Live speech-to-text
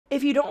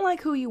If you don't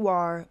like who you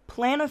are,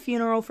 plan a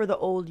funeral for the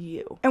old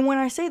you. And when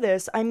I say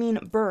this, I mean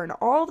burn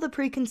all of the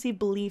preconceived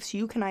beliefs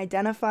you can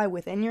identify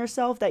within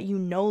yourself that you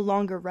no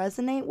longer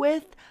resonate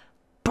with.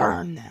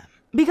 Burn them.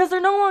 Because they're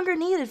no longer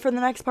needed for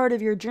the next part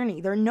of your journey.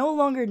 They're no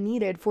longer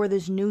needed for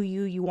this new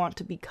you want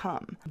to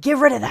become. Get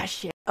rid of that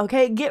shit.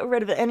 Okay, get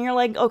rid of it. And you're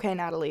like, okay,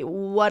 Natalie,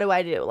 what do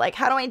I do? Like,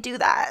 how do I do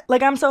that?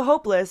 Like, I'm so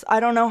hopeless. I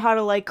don't know how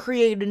to, like,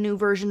 create a new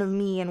version of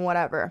me and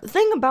whatever. The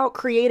thing about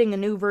creating a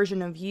new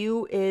version of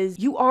you is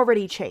you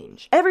already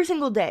change. Every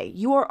single day,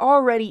 you are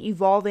already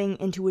evolving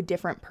into a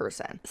different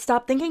person.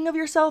 Stop thinking of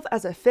yourself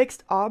as a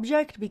fixed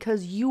object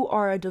because you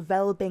are a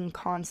developing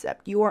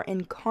concept. You are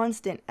in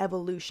constant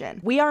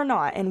evolution. We are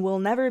not and will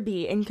never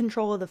be in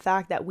control of the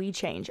fact that we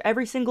change.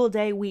 Every single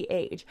day we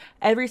age.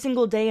 Every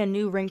single day a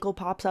new wrinkle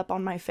pops up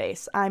on my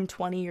face. I'm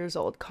 20 years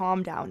old.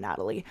 Calm down,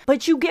 Natalie.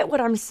 But you get what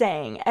I'm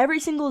saying. Every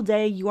single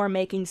day you are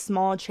making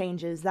small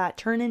changes that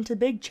turn into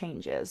big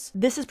changes.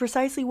 This is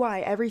precisely why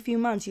every few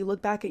months you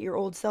look back at your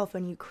old self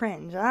and you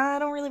cringe. I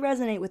don't really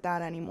resonate with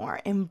that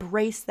anymore.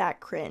 Embrace that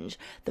cringe.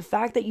 The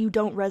fact that you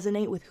don't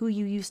resonate with who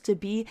you used to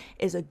be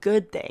is a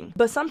good thing.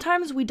 But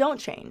sometimes we don't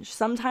change.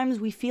 Sometimes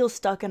we feel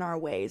stuck in our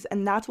ways,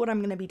 and that's what I'm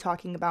going to be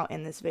talking about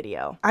in this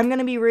video. I'm going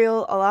to be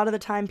real. A lot of the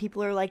time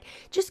people are like,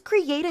 just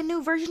create a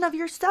new version of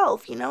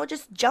yourself, you know,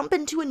 just jump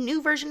into a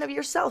new version of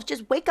yourself.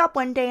 Just wake up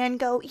one day and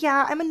go,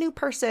 yeah, I'm a new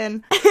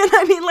person. And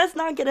I mean, let's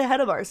not get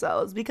ahead of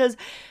ourselves because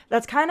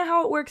that's kind of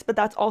how it works, but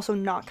that's also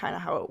not kind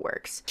of how it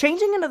works.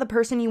 Changing into the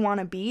person you want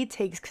to be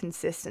takes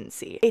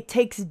consistency. It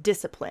takes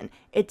discipline.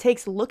 It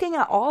takes looking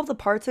at all the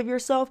parts of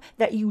yourself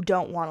that you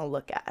don't want to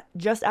look at.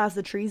 Just as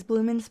the trees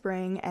bloom in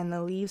spring and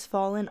the leaves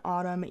fall in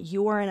autumn,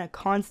 you are in a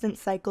constant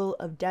cycle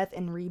of death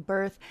and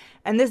rebirth,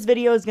 and this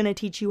video is going to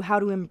teach you how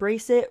to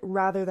embrace it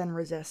rather than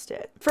resist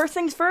it. First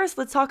things first,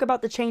 let's talk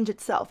about the change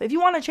itself. If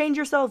you want to change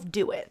yourself,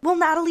 do it. Well,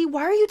 Natalie,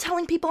 why are you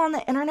telling people on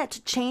the internet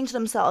to change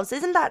themselves?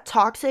 Isn't that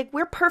toxic?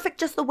 We're perfect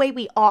just the way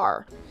we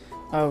are.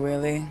 Oh,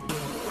 really?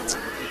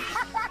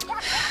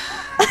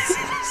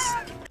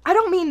 I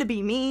don't mean to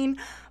be mean,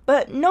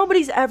 but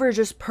nobody's ever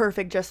just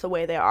perfect just the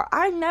way they are.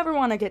 I never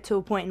want to get to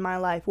a point in my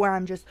life where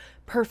I'm just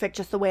perfect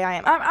just the way I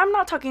am. I'm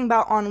not talking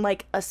about on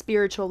like a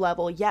spiritual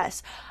level.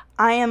 Yes,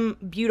 I am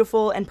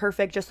beautiful and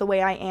perfect just the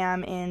way I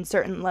am in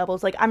certain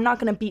levels. Like, I'm not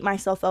going to beat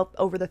myself up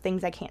over the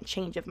things I can't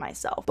change of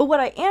myself. But what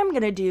I am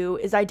going to do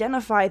is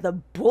identify the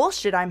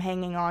bullshit I'm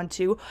hanging on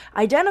to,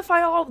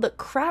 identify all of the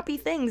crappy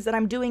things that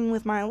I'm doing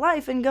with my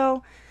life and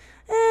go,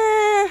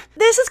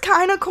 this is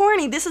kind of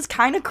corny. This is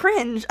kind of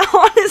cringe,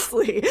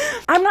 honestly.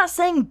 I'm not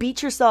saying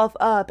beat yourself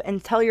up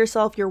and tell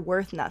yourself you're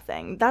worth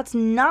nothing. That's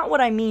not what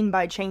I mean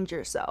by change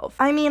yourself.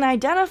 I mean,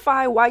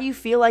 identify why you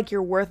feel like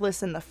you're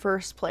worthless in the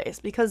first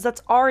place, because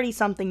that's already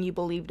something you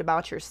believed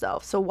about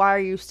yourself. So why are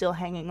you still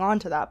hanging on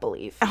to that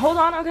belief? Hold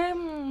on,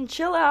 okay?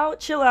 Chill out,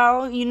 chill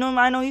out. You know,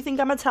 I know you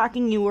think I'm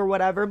attacking you or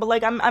whatever, but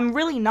like, I'm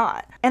really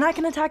not. And I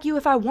can attack you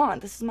if I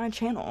want. This is my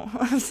channel.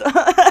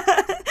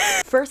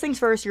 First things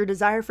first, your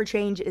desire for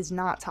change is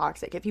not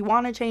toxic. If you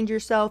want to change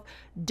yourself,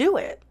 do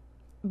it.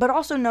 But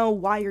also know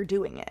why you're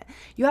doing it.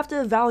 You have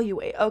to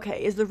evaluate,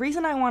 okay, is the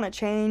reason I want to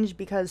change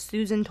because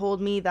Susan told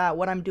me that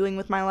what I'm doing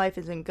with my life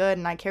isn't good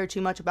and I care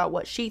too much about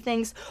what she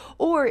thinks?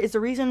 Or is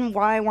the reason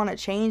why I want to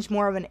change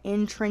more of an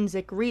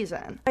intrinsic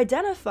reason?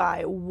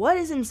 Identify what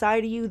is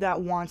inside of you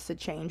that wants to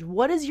change.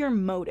 What is your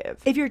motive?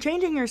 If you're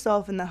changing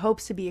yourself in the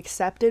hopes to be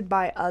accepted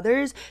by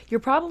others, you're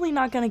probably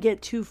not going to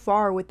get too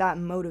far with that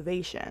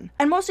motivation.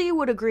 And most of you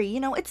would agree, you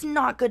know, it's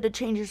not good to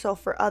change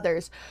yourself for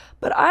others,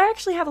 but I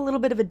actually have a little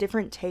bit of a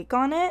different take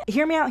on it.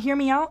 Hear me out, hear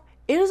me out.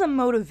 It is a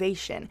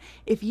motivation.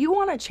 If you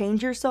want to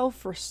change yourself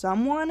for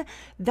someone,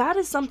 that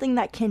is something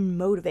that can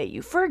motivate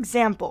you. For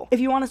example, if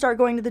you want to start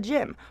going to the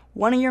gym,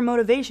 one of your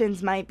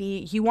motivations might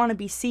be you want to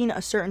be seen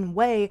a certain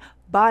way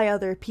by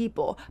other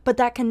people, but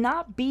that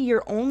cannot be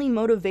your only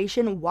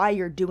motivation why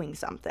you're doing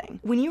something.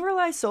 When you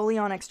rely solely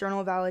on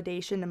external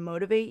validation to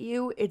motivate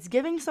you, it's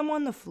giving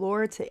someone the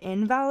floor to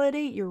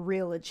invalidate your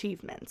real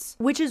achievements,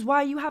 which is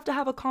why you have to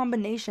have a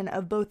combination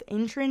of both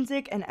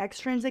intrinsic and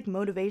extrinsic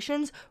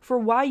motivations for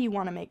why you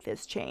want to make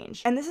this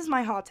change. And this is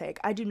my hot take.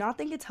 I do not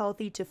think it's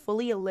healthy to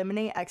fully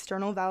eliminate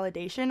external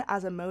validation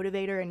as a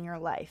motivator in your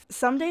life.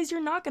 Some days you're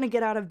not going to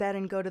get out of bed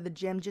and go to the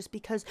gym just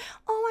because,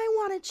 oh, I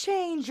want to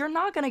change. You're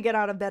not going to get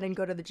out of bed and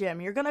go to the gym.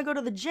 You're gonna go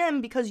to the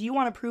gym because you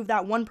want to prove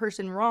that one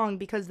person wrong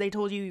because they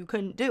told you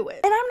couldn't do it.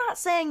 And I'm not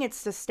saying it's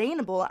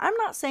sustainable. I'm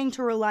not saying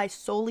to rely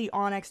solely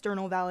on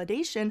external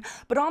validation,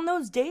 but on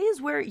those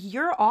days where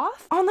you're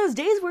off, on those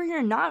days where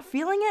you're not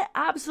feeling it,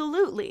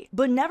 absolutely.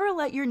 But never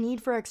let your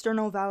need for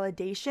external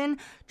validation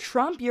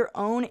trump your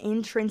own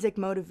intrinsic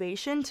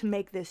motivation to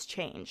make this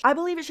change. I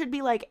believe it should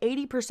be like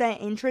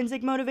 80%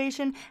 intrinsic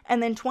motivation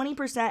and then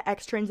 20%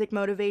 extrinsic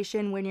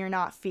motivation when you're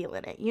not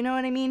feeling it. You know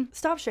what I mean?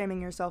 Stop shaming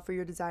yourself for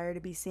your desire to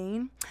be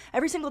seen.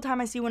 Every single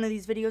time I see one of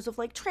these videos of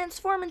like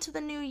transform into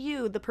the new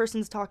you, the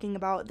person's talking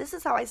about this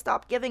is how I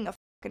stopped giving a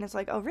And it's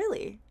like, oh,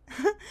 really?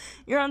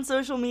 You're on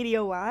social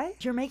media, why?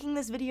 You're making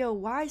this video,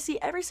 why? See,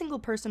 every single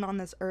person on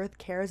this earth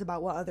cares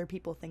about what other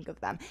people think of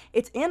them.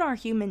 It's in our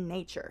human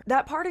nature.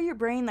 That part of your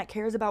brain that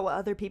cares about what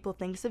other people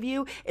thinks of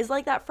you is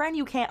like that friend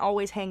you can't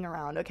always hang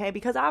around, okay?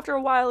 Because after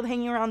a while of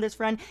hanging around this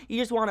friend, you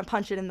just want to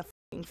punch it in the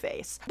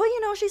face. But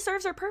she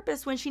serves her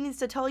purpose when she needs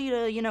to tell you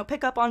to,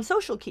 pick up on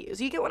social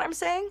cues. You get what I'm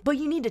saying? But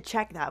you need to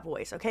check that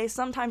voice, okay?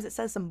 Sometimes it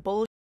says some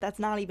bullshit that's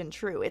not even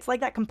true. It's like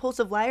that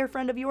compulsive liar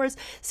friend of yours.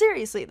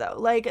 Seriously though,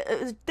 like,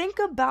 think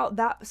about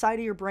that side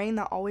of your brain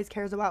that always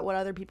cares about what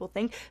other people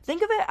think.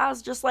 Think of it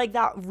as just like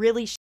that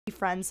really shitty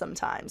friend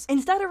sometimes.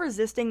 Instead of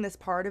resisting this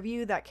part of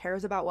you that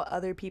cares about what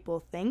other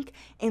people think,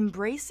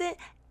 embrace it,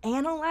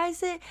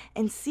 analyze it,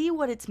 and see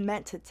what it's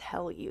meant to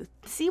tell you.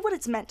 See what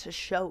it's meant to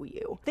show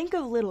you. Think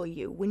of little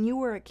you. When you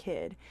were a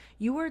kid,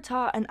 you were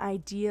taught an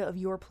idea of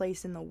your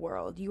place in the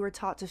world. You were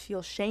taught to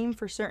feel shame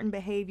for certain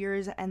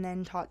behaviors and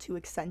then taught to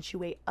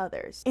accentuate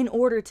others in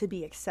order to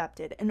be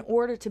accepted, in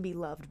order to be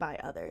loved by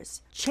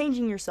others.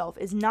 Changing yourself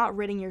is not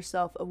ridding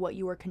yourself of what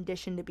you were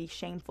conditioned to be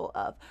shameful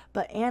of,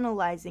 but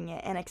analyzing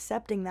it and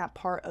accepting that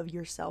part of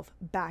yourself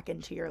back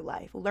into your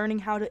life. Learning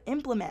how to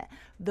implement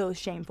those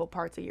shameful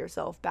parts of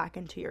yourself back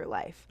into your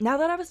life. Now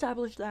that I've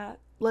established that,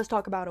 let's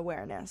talk about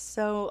awareness.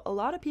 So a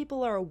lot of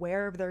people are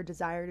aware of their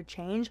desire to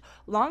change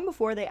long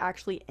before they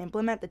actually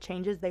implement the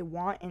changes they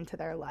want into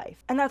their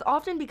life. And that's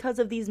often because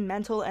of these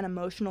mental and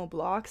emotional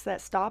blocks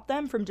that stop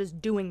them from just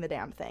doing the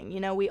damn thing.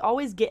 We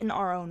always get in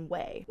our own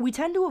way. We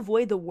tend to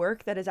avoid the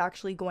work that is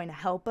actually going to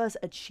help us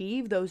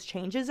achieve those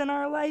changes in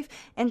our life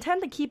and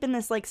tend to keep in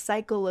this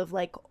cycle of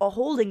a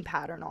holding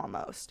pattern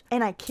almost.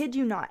 And I kid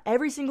you not,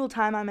 every single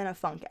time I'm in a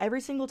funk,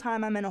 every single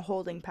time I'm in a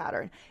holding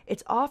pattern,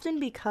 it's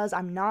often because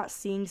I'm not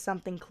seeing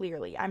something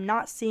clearly. I'm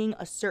not seeing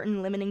a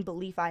certain limiting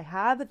belief I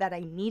have that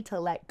I need to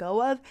let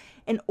go of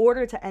in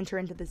order to enter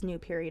into this new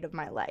period of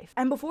my life.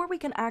 And before we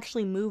can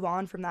actually move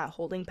on from that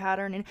holding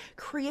pattern and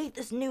create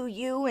this new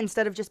you,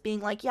 instead of just being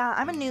like, yeah,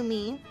 I'm a new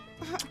me.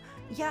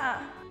 yeah,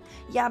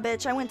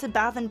 bitch, I went to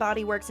Bath and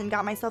Body Works and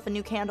got myself a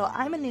new candle.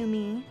 I'm a new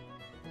me.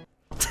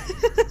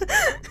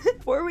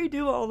 Before we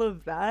do all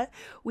of that,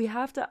 we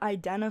have to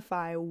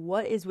identify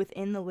what is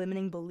within the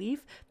limiting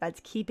belief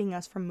that's keeping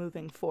us from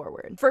moving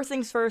forward. First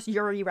things first,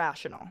 you're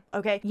irrational,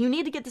 okay? You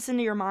need to get this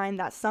into your mind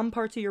that some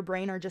parts of your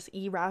brain are just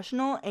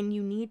irrational, and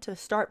you need to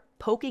start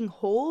poking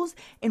holes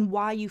in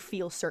why you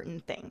feel certain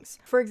things.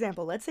 For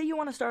example, let's say you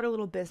want to start a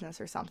little business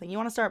or something. You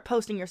want to start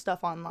posting your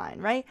stuff online,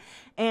 right?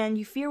 And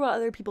you fear what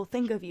other people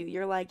think of you.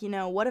 You're like,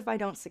 what if I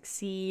don't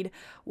succeed?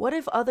 What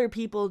if other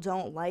people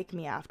don't like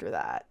me after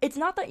that? It's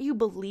not that you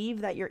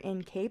believe that you're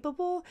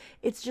incapable,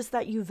 it's just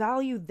that you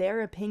value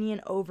their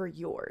opinion over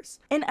yours.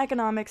 In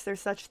economics, there's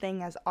such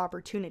thing as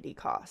opportunity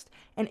cost.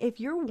 And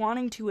if you're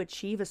wanting to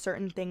achieve a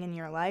certain thing in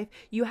your life,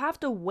 you have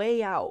to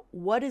weigh out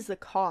what is the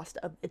cost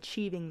of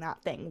achieving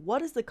that thing.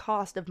 What is the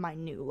cost of my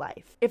new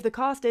life? If the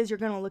cost is you're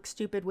going to look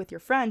stupid with your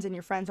friends and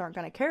your friends aren't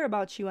going to care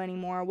about you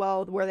anymore,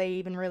 well, were they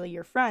even really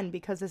your friend?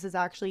 Because this is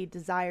actually a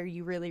desire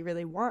you really,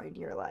 really want in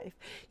your life.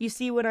 You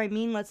see what I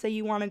mean? Let's say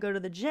you want to go to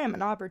the gym.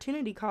 An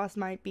opportunity cost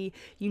might be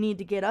you need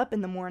to get up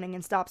in the morning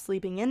and stop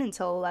sleeping in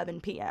until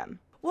 11 p.m.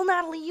 Well,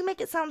 Natalie, you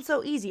make it sound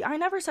so easy. I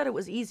never said it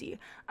was easy.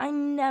 I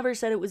never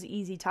said it was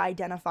easy to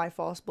identify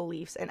false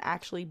beliefs and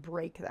actually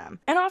break them.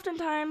 And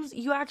oftentimes,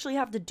 you actually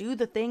have to do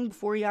the thing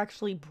before you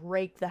actually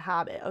break the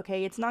habit,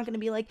 okay? It's not going to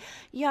be like,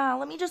 yeah,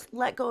 let me just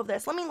let go of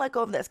this. Let me let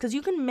go of this. Because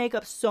you can make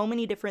up so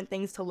many different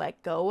things to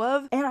let go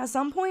of. And at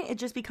some point, it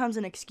just becomes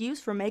an excuse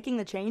for making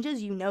the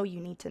changes you know you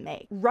need to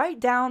make.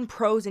 Write down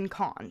pros and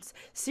cons.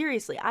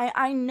 Seriously,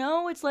 I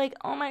know it's like,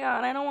 oh my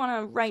God, I don't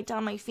want to write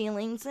down my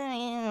feelings.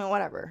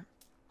 Whatever.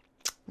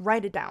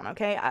 Write it down,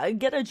 okay?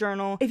 Get a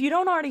journal. If you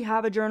don't already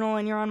have a journal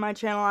and you're on my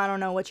channel, I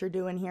don't know what you're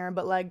doing here,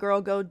 but girl,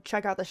 go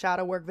check out the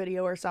shadow work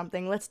video or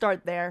something. Let's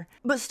start there.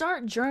 But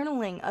start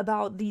journaling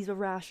about these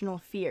irrational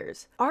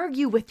fears.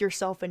 Argue with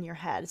yourself in your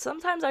head.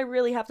 Sometimes I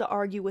really have to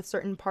argue with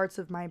certain parts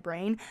of my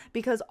brain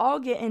because I'll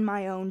get in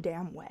my own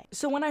damn way.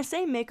 So when I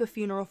say make a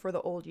funeral for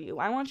the old you,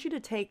 I want you to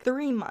take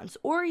 3 months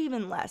or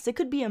even less. It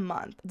could be a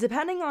month.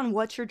 Depending on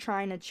what you're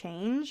trying to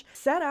change,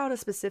 set out a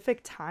specific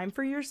time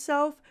for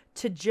yourself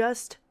to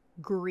just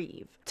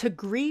grieve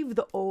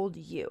the old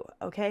you,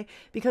 okay?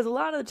 Because a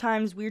lot of the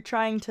times we're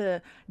trying to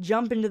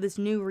jump into this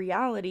new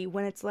reality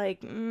when it's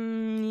like,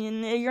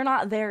 you're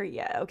not there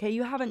yet, okay?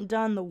 You haven't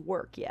done the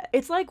work yet.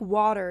 It's like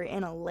water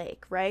in a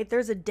lake, right?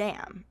 There's a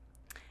dam,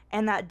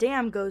 and that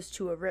dam goes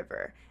to a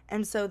river.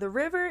 And so the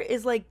river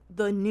is like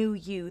the new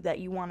you that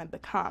you want to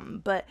become,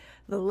 but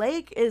the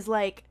lake is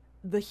like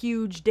the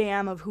huge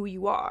dam of who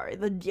you are.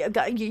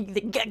 God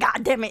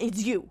damn it,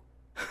 it's you.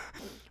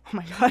 Oh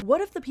my God.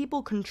 What if the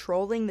people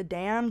controlling the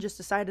dam just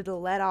decided to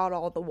let out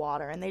all the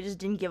water and they just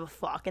didn't give a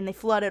fuck and they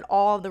flooded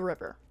all of the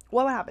river?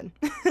 what would happen?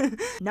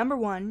 Number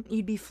one,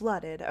 you'd be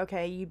flooded,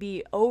 okay? You'd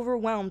be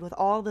overwhelmed with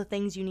all the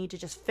things you need to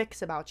just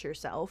fix about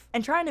yourself.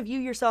 And trying to view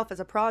yourself as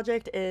a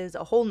project is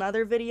a whole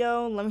nother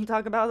video. Let me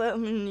talk about that.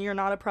 You're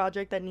not a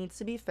project that needs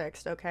to be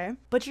fixed, okay?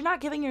 But you're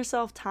not giving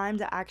yourself time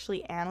to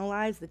actually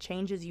analyze the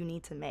changes you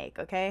need to make,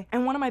 okay?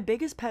 And one of my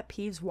biggest pet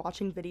peeves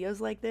watching videos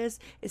like this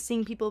is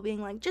seeing people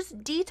being like,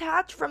 just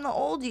detach from the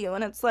old you.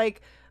 And it's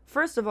like,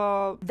 first of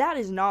all, that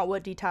is not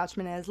what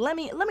detachment is. Let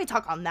me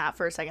talk on that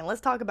for a second.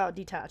 Let's talk about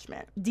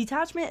detachment.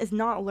 Detachment is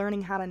not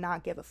learning how to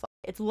not give a fuck.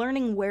 It's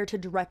learning where to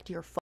direct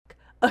your fuck,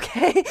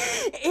 okay?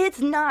 It's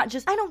not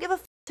just, I don't give a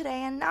fuck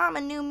today and now I'm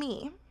a new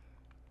me.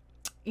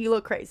 You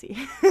look crazy.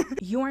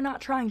 You are not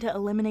trying to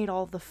eliminate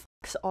all the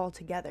fucks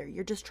altogether.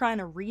 You're just trying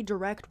to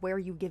redirect where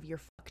you give your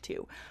fuck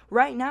to.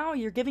 Right now,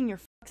 you're giving your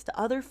fucks to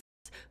other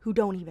fucks who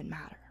don't even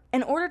matter.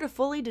 In order to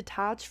fully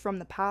detach from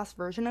the past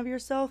version of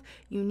yourself,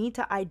 you need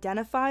to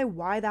identify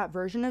why that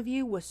version of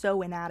you was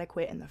so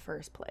inadequate in the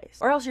first place.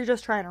 Or else you're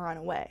just trying to run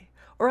away.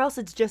 Or else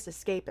it's just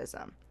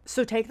escapism.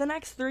 So take the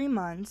next 3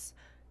 months,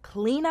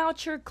 clean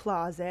out your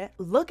closet,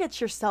 look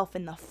at yourself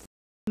in the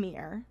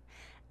mirror,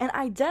 and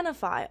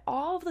identify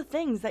all the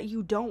things that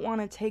you don't want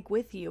to take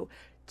with you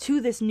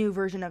to this new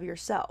version of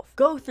yourself.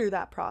 Go through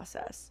that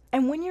process.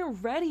 And when you're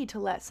ready to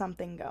let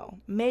something go,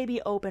 maybe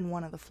open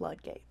one of the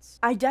floodgates.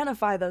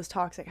 Identify those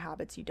toxic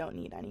habits you don't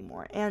need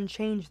anymore and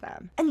change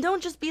them. And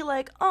don't just be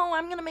like, oh,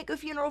 I'm gonna make a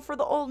funeral for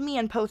the old me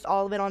and post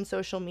all of it on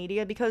social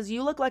media because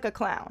you look like a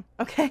clown,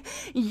 okay?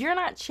 You're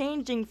not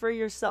changing for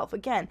yourself.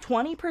 Again,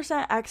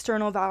 20%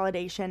 external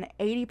validation,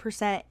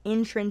 80%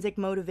 intrinsic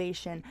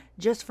motivation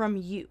just from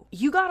you.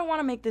 You gotta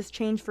wanna make this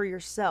change for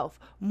yourself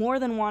more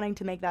than wanting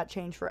to make that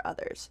change for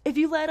others. If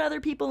you let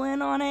other people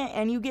in on it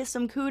and you get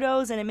some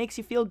kudos and it makes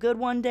you feel good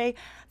one day,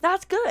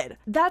 that's good.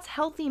 That's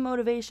healthy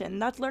motivation.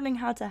 That's learning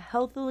how to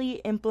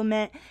healthily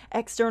implement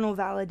external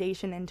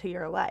validation into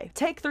your life.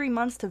 Take 3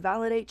 months to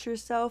validate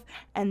yourself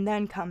and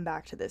then come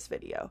back to this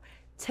video.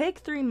 Take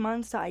 3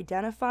 months to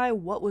identify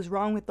what was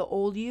wrong with the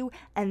old you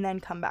and then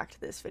come back to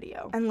this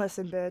video. And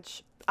listen,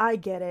 bitch, I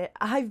get it.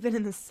 I've been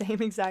in the same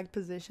exact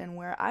position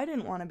where I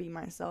didn't want to be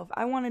myself.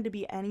 I wanted to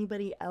be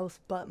anybody else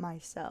but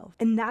myself.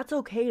 And that's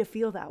okay to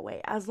feel that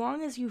way, as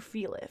long as you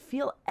feel it.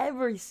 Feel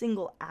every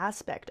single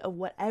aspect of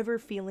whatever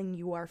feeling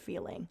you are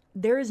feeling.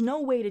 There is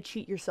no way to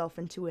cheat yourself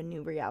into a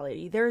new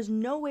reality. There is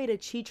no way to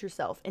cheat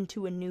yourself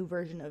into a new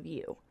version of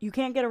you. You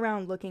can't get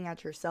around looking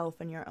at yourself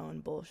and your own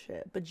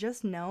bullshit. But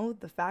just know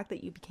the fact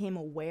that you became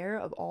aware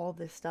of all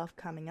this stuff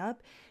coming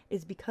up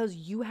is because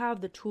you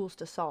have the tools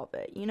to solve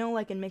it. You know,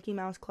 like in Mickey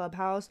Mouse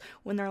Clubhouse,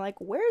 when they're like,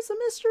 where's the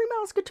Mystery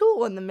Mouse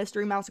Tool? And the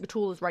Mystery Mouse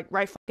Tool is right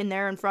fucking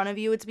there in front of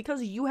you. It's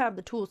because you have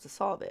the tools to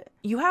solve it.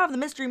 You have the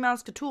Mystery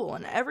Mouse Tool,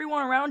 and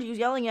everyone around you is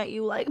yelling at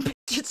you like,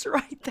 bitch, it's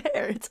right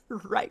there. It's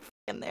right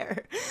fucking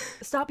there.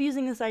 Stop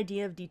using this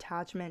idea of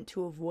detachment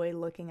to avoid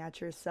looking at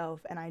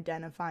yourself and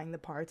identifying the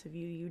parts of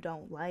you you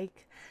don't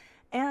like,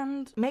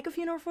 and make a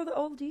funeral for the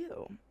old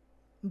you.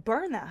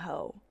 Burn that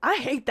hoe. I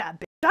hate that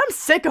bitch. I'm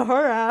sick of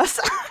her ass.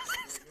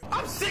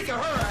 I'm sick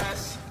of her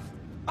ass.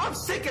 I'm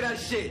sick of that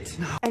shit.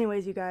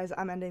 Anyways, you guys,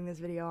 I'm ending this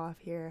video off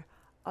here.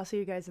 I'll see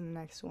you guys in the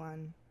next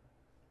one.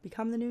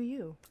 Become the new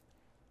you.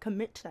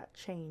 Commit to that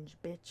change,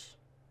 bitch.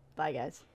 Bye, guys.